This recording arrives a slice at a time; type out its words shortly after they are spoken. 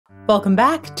Welcome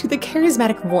back to the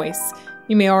Charismatic Voice.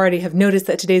 You may already have noticed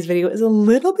that today's video is a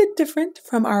little bit different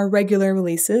from our regular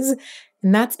releases,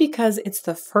 and that's because it's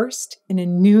the first in a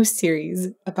new series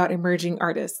about emerging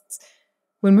artists.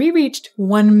 When we reached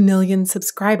 1 million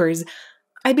subscribers,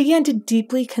 I began to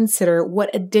deeply consider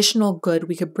what additional good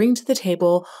we could bring to the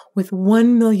table with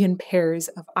 1 million pairs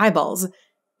of eyeballs.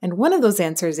 And one of those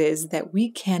answers is that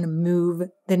we can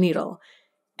move the needle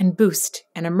and boost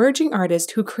an emerging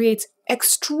artist who creates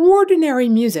extraordinary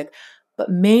music but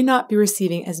may not be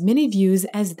receiving as many views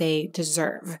as they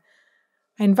deserve.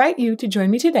 I invite you to join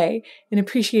me today in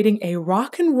appreciating a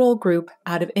rock and roll group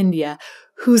out of India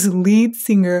whose lead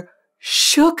singer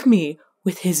shook me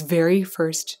with his very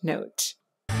first note.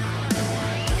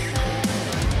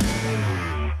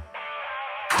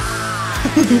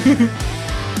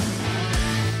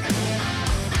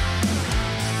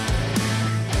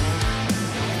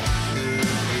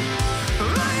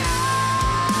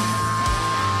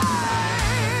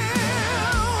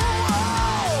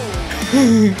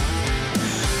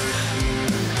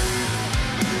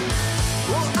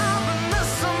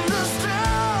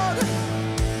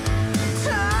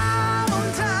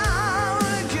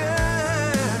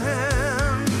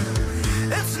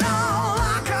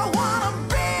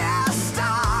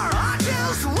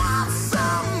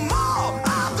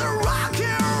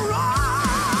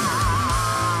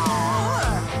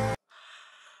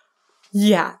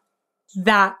 Yeah,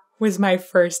 that was my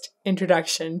first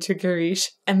introduction to Girish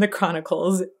and the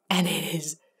Chronicles, and it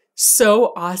is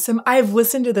so awesome. I've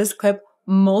listened to this clip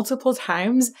multiple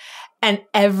times, and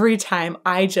every time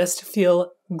I just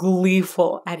feel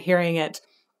gleeful at hearing it.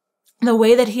 The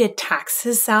way that he attacks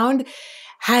his sound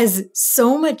has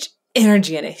so much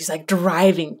energy in it. He's like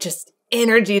driving just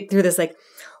energy through this like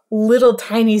little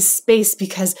tiny space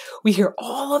because we hear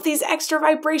all of these extra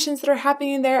vibrations that are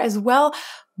happening there as well.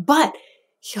 But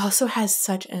he also has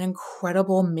such an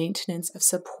incredible maintenance of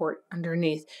support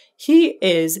underneath. He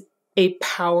is a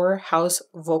powerhouse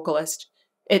vocalist.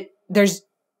 There's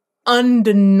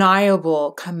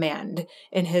undeniable command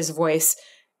in his voice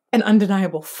and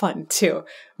undeniable fun too. I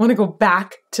want to go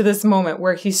back to this moment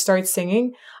where he starts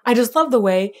singing. I just love the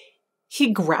way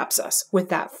he grabs us with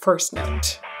that first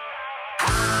note.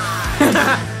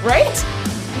 Right?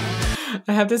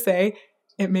 I have to say,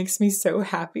 it makes me so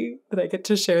happy that I get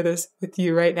to share this with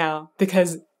you right now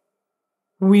because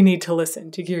we need to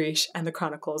listen to Girish and the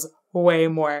Chronicles way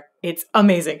more. It's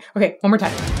amazing. Okay, one more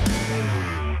time.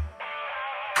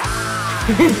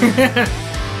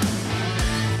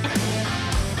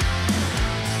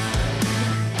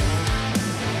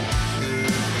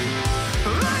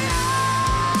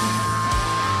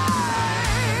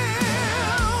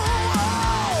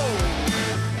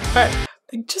 All right.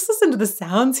 Like, just listen to the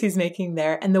sounds he's making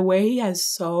there and the way he has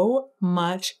so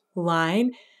much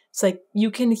line. It's like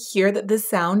you can hear that the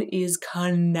sound is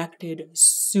connected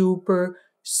super,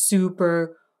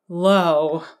 super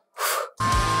low.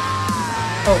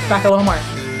 Oh, back a little more.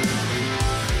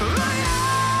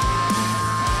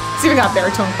 See, we got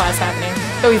baritone class happening.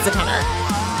 Oh, he's a tenor.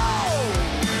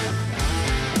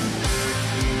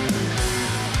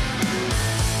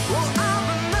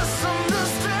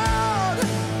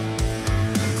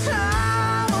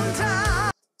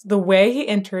 The way he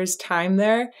enters time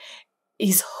there,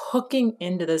 he's hooking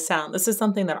into the sound. This is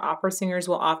something that opera singers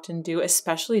will often do,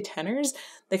 especially tenors.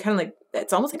 They kind of like,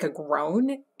 it's almost like a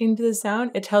groan into the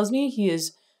sound. It tells me he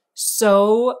is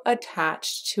so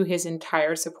attached to his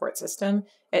entire support system.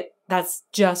 That's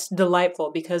just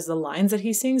delightful because the lines that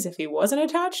he sings, if he wasn't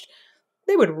attached,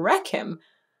 they would wreck him.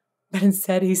 But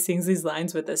instead he sings these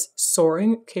lines with this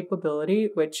soaring capability,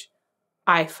 which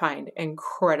I find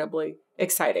incredibly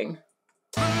exciting.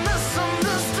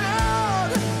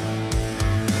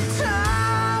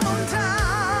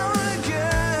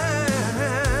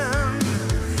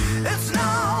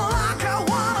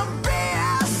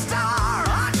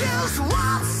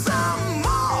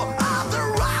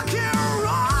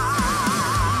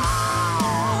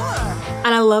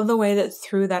 And I love the way that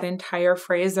through that entire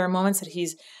phrase, there are moments that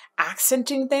he's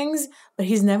accenting things, but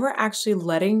he's never actually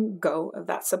letting go of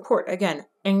that support. Again,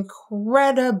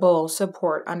 incredible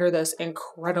support under this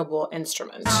incredible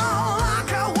instrument.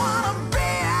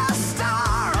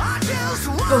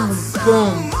 Boom,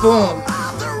 boom, boom.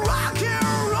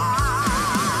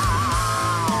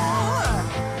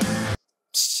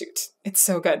 Shoot, it's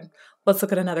so good. Let's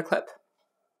look at another clip.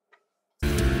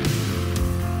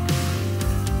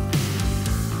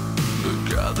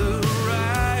 The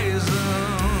horizon,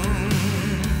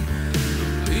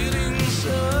 leading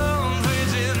sun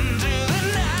fades into the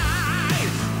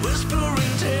night,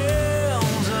 whispering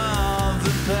tales of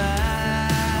the past.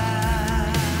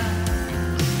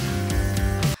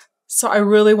 So I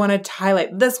really wanted to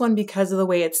highlight this one because of the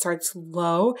way it starts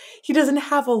low. He doesn't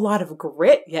have a lot of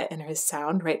grit yet in his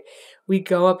sound, right? We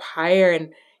go up higher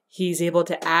and he's able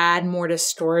to add more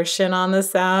distortion on the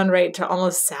sound, right? To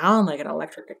almost sound like an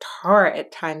electric guitar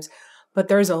at times. But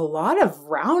there's a lot of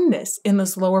roundness in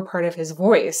this lower part of his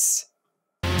voice.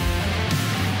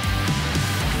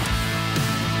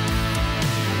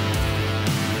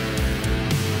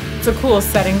 It's a cool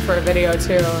setting for a video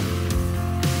too.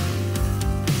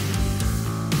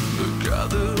 Look at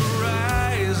the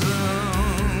horizon,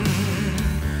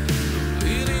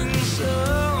 leading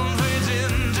sun fades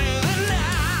into the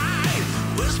night,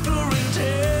 whispering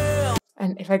tales.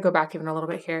 And if I go back even a little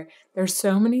bit here, there's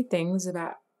so many things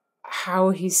about how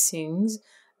he sings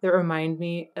that remind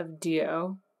me of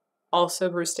Dio, also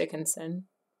Bruce Dickinson.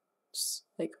 Just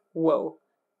like, whoa,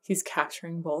 he's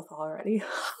capturing both already.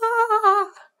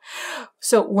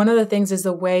 So one of the things is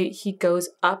the way he goes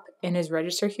up in his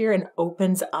register here and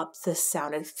opens up the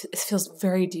sound. It feels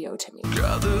very Dio to me. Look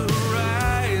at the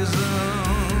horizon,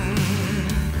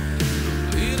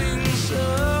 leading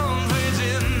sun fades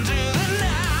into the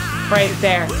night, Right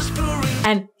there. whispering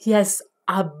And he has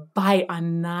a bite, a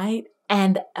night,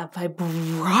 and a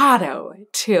vibrato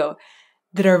too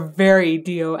that are very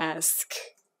Dio-esque.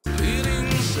 leading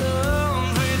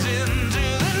sun fades into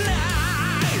the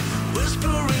night,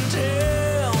 whispering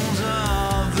tales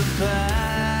of the past.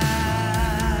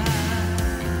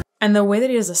 And the way that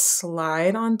he does a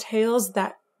slide on tails,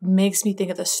 that makes me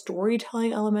think of the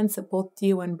storytelling elements that both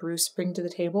Dio and Bruce bring to the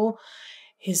table.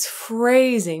 His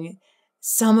phrasing,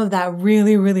 some of that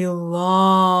really, really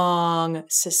long,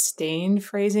 sustained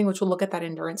phrasing, which we'll look at that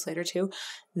endurance later too,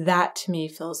 that to me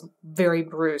feels very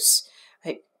Bruce.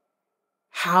 Like,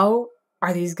 how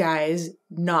are these guys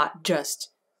not just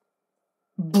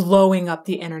blowing up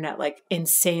the internet like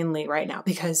insanely right now?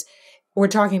 Because we're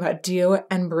talking about Dio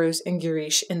and Bruce and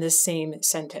Girish in the same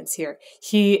sentence here.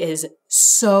 He is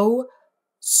so,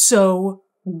 so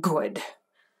good.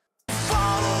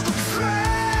 Follow the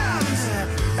trends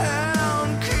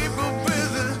and keep up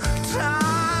with the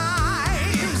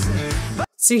times.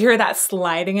 So you hear that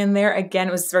sliding in there. Again,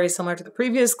 it was very similar to the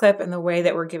previous clip in the way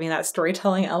that we're giving that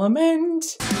storytelling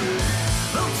element.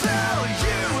 They'll tell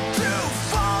you to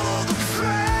follow the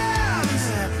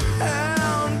trends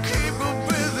and keep up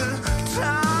with the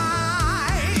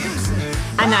times.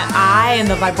 And that I and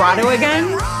the vibrato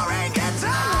again. Roaring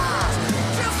guitars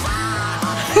to find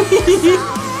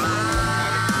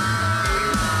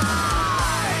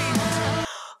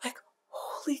Like,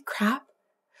 holy crap.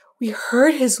 We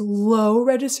heard his low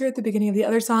register at the beginning of the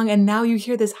other song, and now you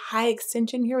hear this high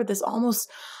extension here with this almost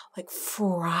like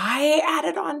fry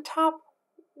added on top.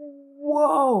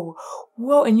 Whoa,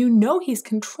 whoa. And you know he's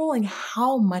controlling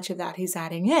how much of that he's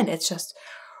adding in. It's just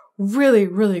really,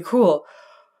 really cool.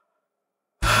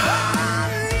 I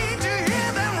need to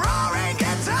hear them roaring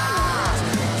guitars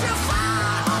to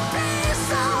find a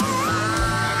peace of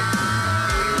mind.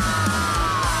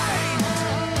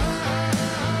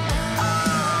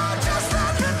 Oh, just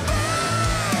let me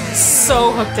be.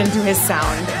 So hooked into his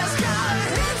sound. It's gonna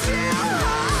hit you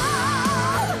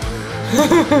hard.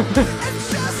 It's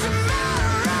just a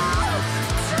matter of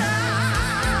time.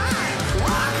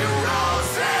 Rock and roll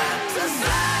set to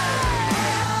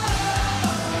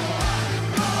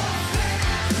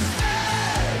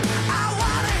I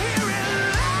wanna hear it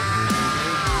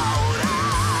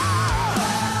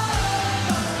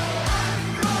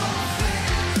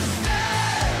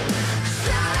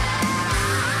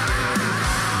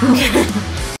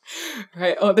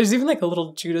Right. Oh, there's even like a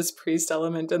little Judas Priest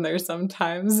element in there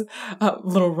sometimes.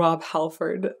 Little Rob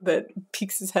Halford that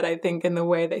peeks his head, I think, in the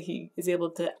way that he is able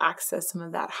to access some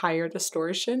of that higher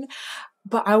distortion.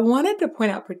 But I wanted to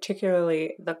point out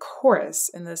particularly the chorus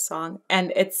in this song,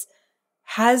 and it's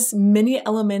has many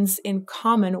elements in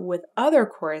common with other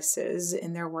choruses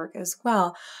in their work as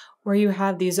well, where you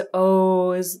have these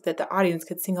O's that the audience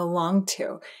could sing along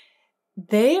to.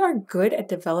 They are good at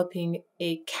developing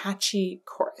a catchy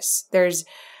chorus. There's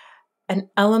an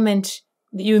element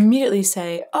that you immediately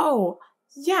say, oh,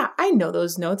 yeah, I know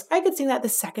those notes. I could sing that the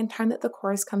second time that the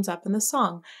chorus comes up in the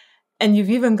song. And you've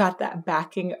even got that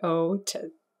backing O to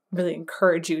really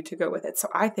encourage you to go with it. So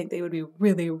I think they would be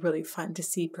really, really fun to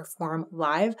see perform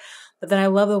live. But then I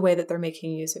love the way that they're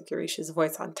making use of Girish's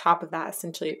voice on top of that,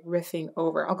 essentially riffing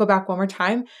over. I'll go back one more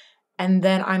time. And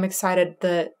then I'm excited.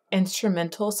 The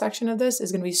instrumental section of this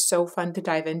is going to be so fun to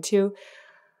dive into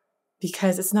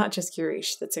because it's not just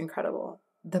Girish that's incredible.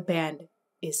 The band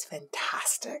is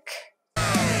fantastic. It's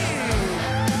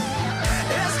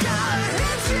gonna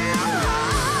hit you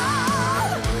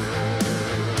hard.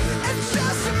 It's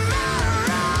just a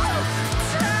matter of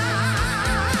time.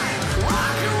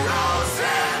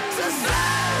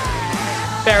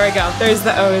 There we go. There's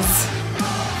the O's.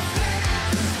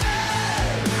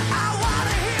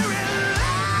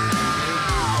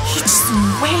 He just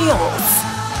wails.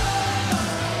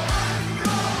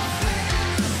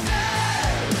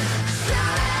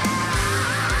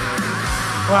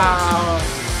 Wow.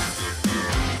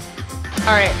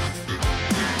 All right.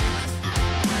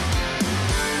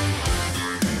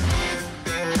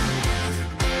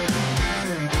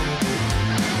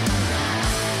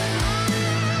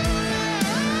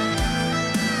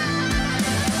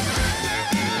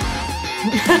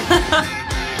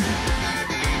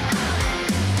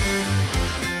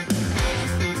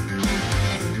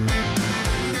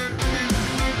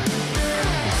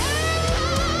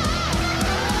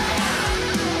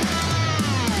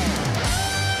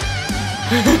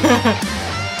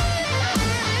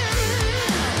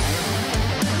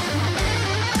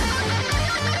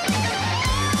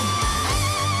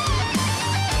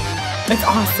 It's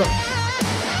awesome.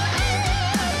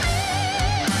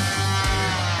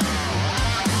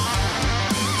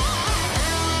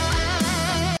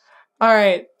 All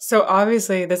right, so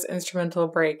obviously this instrumental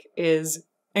break is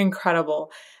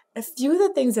incredible. A few of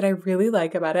the things that I really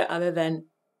like about it, other than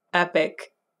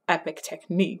epic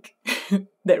technique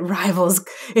that rivals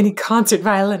any concert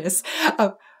violinist,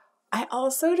 I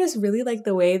also just really like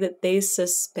the way that they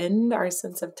suspend our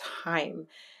sense of time.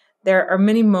 There are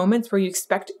many moments where you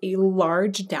expect a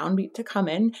large downbeat to come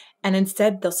in, and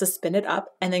instead they'll suspend it up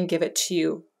and then give it to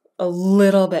you a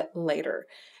little bit later.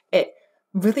 It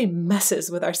really messes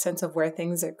with our sense of where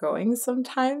things are going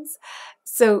sometimes.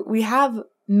 So we have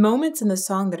moments in the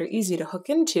song that are easy to hook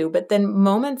into, but then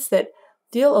moments that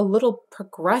feel a little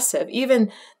progressive.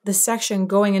 Even the section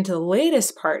going into the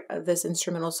latest part of this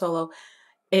instrumental solo,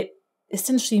 it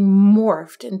essentially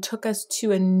morphed and took us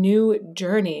to a new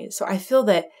journey. So I feel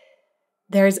that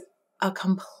there's a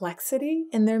complexity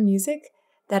in their music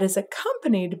that is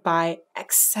accompanied by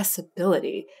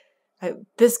accessibility.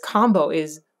 This combo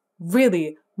is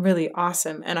really, really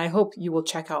awesome, and I hope you will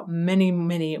check out many,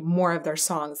 many more of their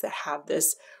songs that have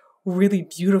this really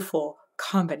beautiful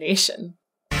combination.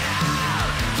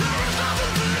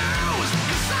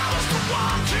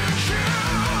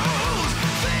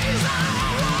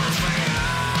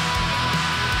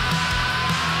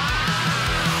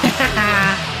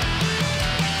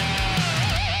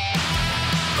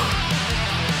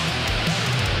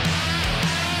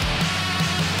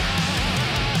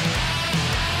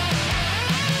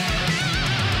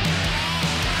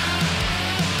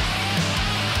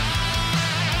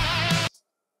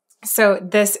 So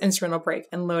this instrumental break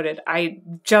in Loaded, I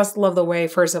just love the way,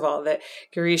 first of all, that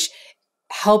Girish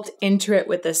helped enter it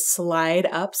with the slide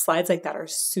up. Slides like that are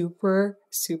super,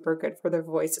 super good for their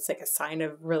voice. It's like a sign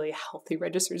of really healthy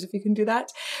registers if you can do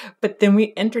that. But then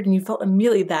we entered and you felt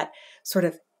immediately that sort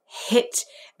of hit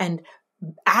and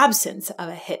absence of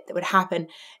a hit that would happen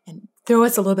and throw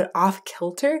us a little bit off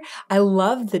kilter. I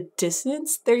love the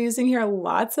dissonance they're using here.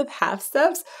 Lots of half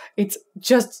steps. It's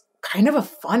just kind of a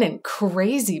fun and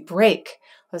crazy break.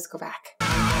 Let's go back.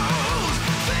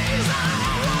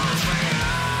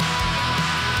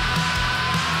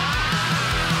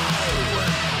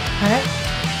 All right.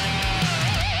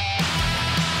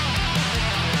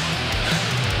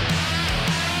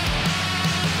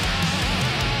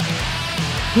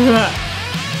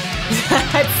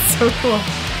 That's so cool.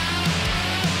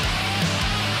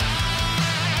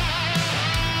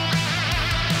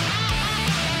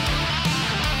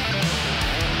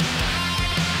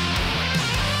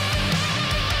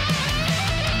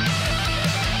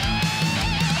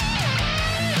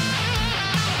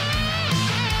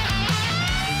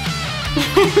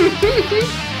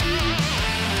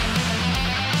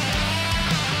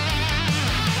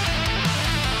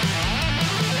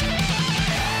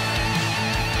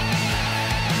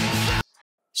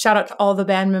 Shout out to all the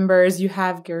band members. You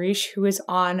have Girish, who is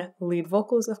on lead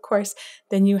vocals, of course.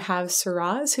 Then you have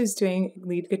Suraz, who's doing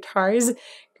lead guitars.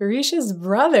 Girish's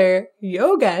brother,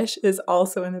 Yogesh, is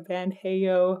also in the band. Hey,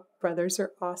 yo, brothers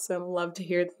are awesome. Love to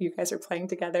hear that you guys are playing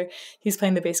together. He's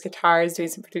playing the bass guitars, doing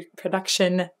some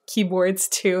production keyboards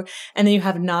too. And then you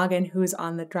have Noggin, who's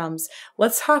on the drums.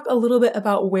 Let's talk a little bit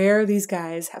about where these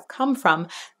guys have come from.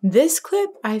 This clip,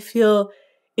 I feel,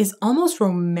 is almost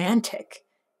romantic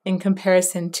in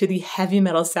comparison to the heavy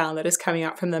metal sound that is coming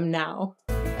out from them now.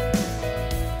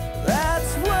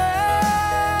 That's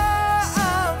where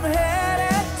I'm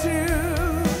headed to,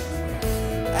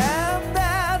 and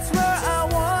that's where I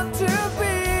want to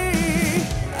be.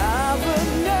 I will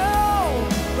know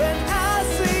when I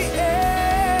see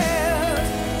it,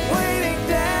 waiting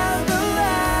down the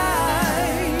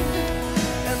line,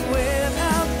 and when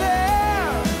I'm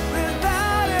there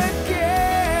without a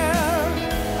care.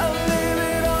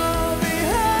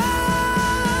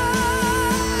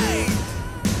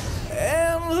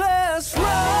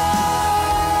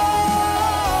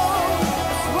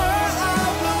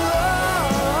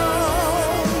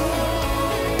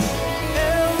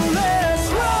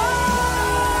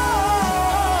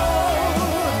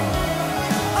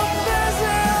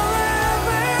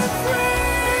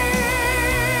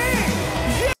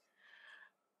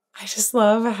 just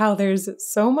love how there's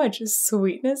so much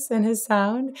sweetness in his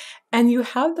sound, and you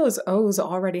have those O's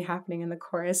already happening in the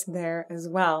chorus there as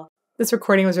well. This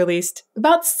recording was released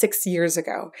about 6 years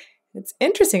ago. It's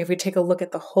interesting if we take a look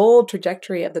at the whole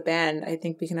trajectory of the band. I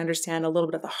think we can understand a little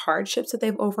bit of the hardships that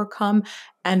they've overcome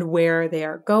and where they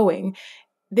are going.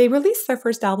 They released their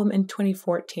first album in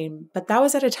 2014, but that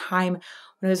was at a time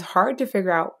when it was hard to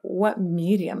figure out what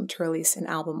medium to release an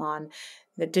album on.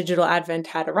 The digital advent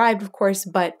had arrived, of course,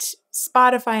 but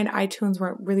Spotify and iTunes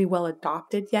weren't really well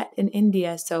adopted yet in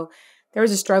India, so there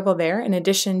was a struggle there. In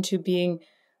addition to being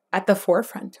at the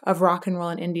forefront of rock and roll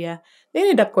in India, they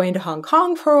ended up going to Hong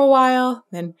Kong for a while,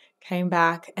 then came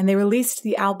back, and they released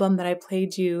the album that I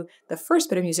played you the first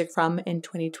bit of music from in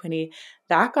 2020.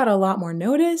 That got a lot more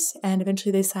notice, and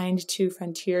eventually they signed to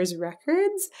Frontiers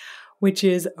Records, which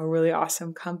is a really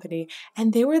awesome company.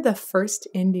 And they were the first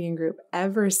Indian group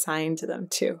ever signed to them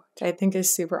too, which I think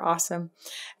is super awesome.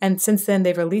 And since then,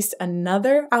 they've released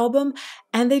another album,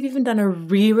 and they've even done a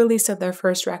re-release of their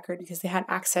first record because they had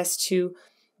access to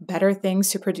better things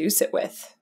to produce it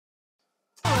with.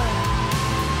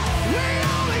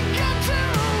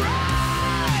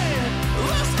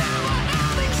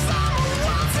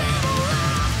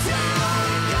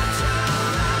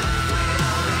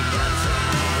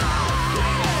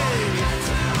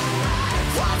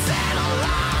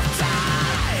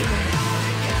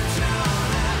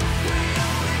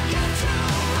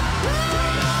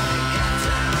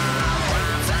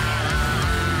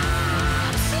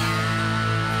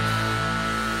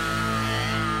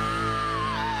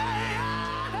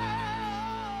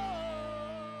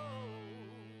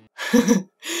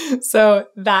 So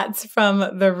that's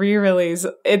from the re-release.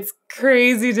 It's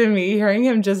crazy to me hearing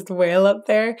him just wail up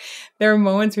there. There are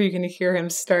moments where you can hear him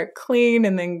start clean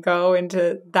and then go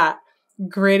into that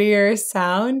grittier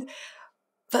sound.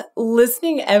 But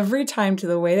listening every time to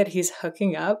the way that he's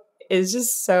hooking up is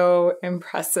just so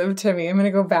impressive to me. I'm going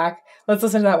to go back. Let's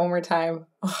listen to that one more time.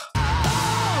 Oh.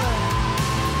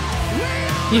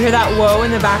 You hear that whoa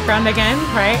in the background again,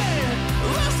 right?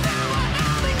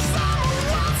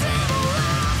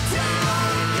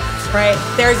 Right,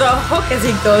 there's a hook as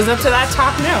he goes up to that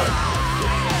top note.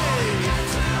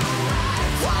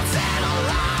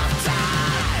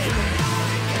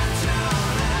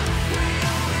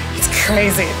 It's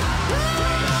crazy.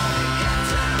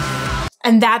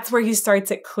 And that's where he starts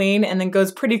it clean and then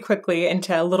goes pretty quickly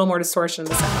into a little more distortion of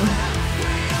the sound.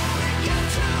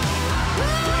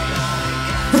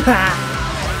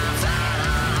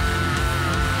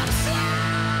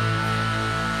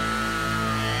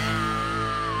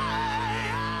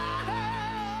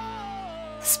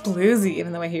 It's bluesy,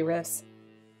 even the way he riffs.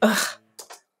 Ugh.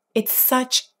 It's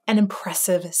such an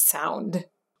impressive sound.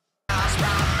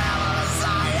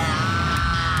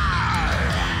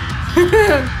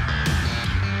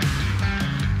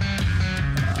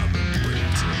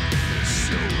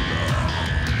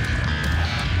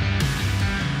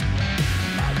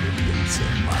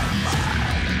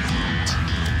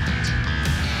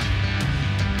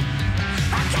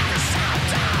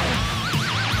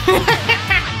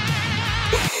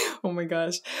 Oh my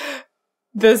gosh.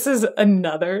 This is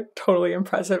another totally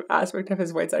impressive aspect of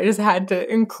his voice I just had to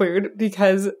include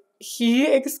because he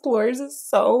explores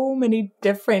so many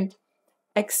different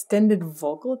extended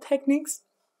vocal techniques.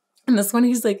 And this one,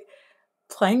 he's like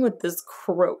playing with this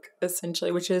croak,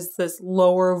 essentially, which is this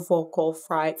lower vocal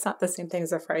fry. It's not the same thing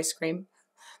as a fry scream.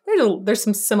 There's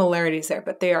some similarities there,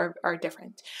 but they are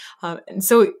different. And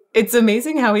so it's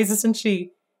amazing how he's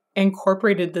essentially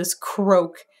incorporated this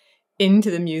croak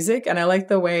into the music, and I like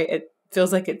the way it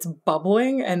feels like it's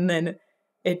bubbling and then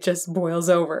it just boils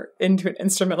over into an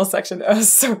instrumental section. That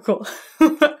was so cool.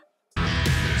 Oh,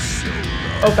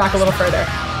 back a little further.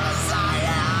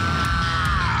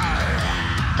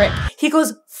 Right, he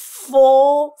goes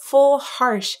full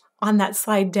harsh on that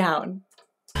slide down.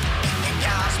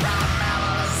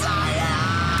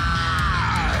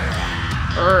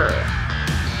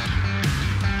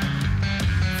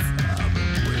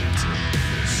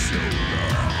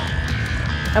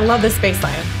 I love this bass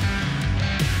line.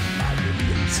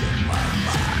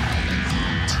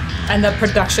 And the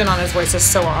production on his voice is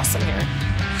so awesome here.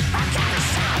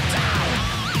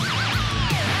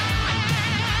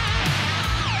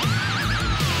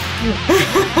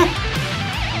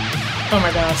 Oh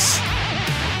my gosh.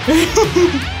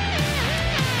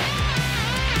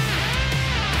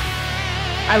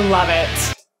 I love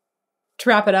it. To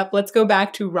wrap it up, let's go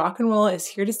back to Rock and Roll is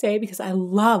Here to Stay because I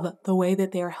love the way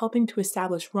that they are helping to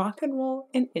establish rock and roll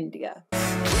in India.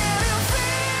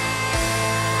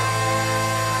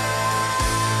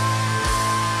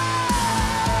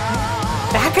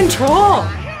 Back Control!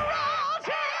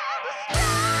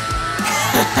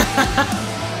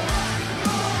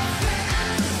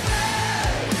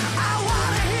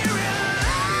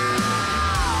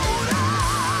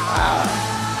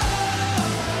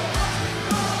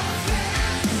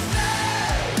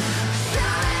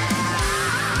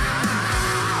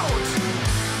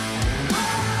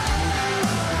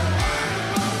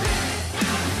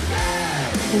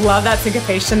 Love that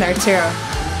syncopation there too.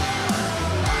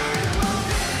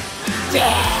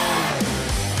 Yeah.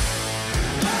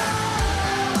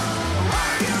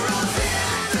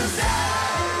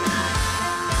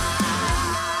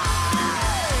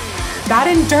 That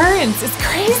endurance is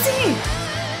crazy.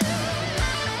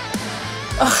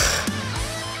 Ugh.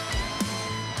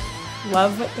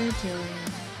 Love what they're doing.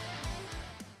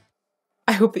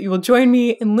 I hope that you will join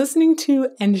me in listening to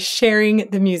and sharing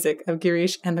the music of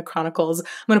Girish and the Chronicles. I'm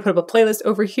going to put up a playlist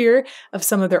over here of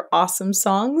some of their awesome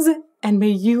songs, and may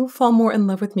you fall more in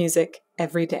love with music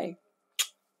every day.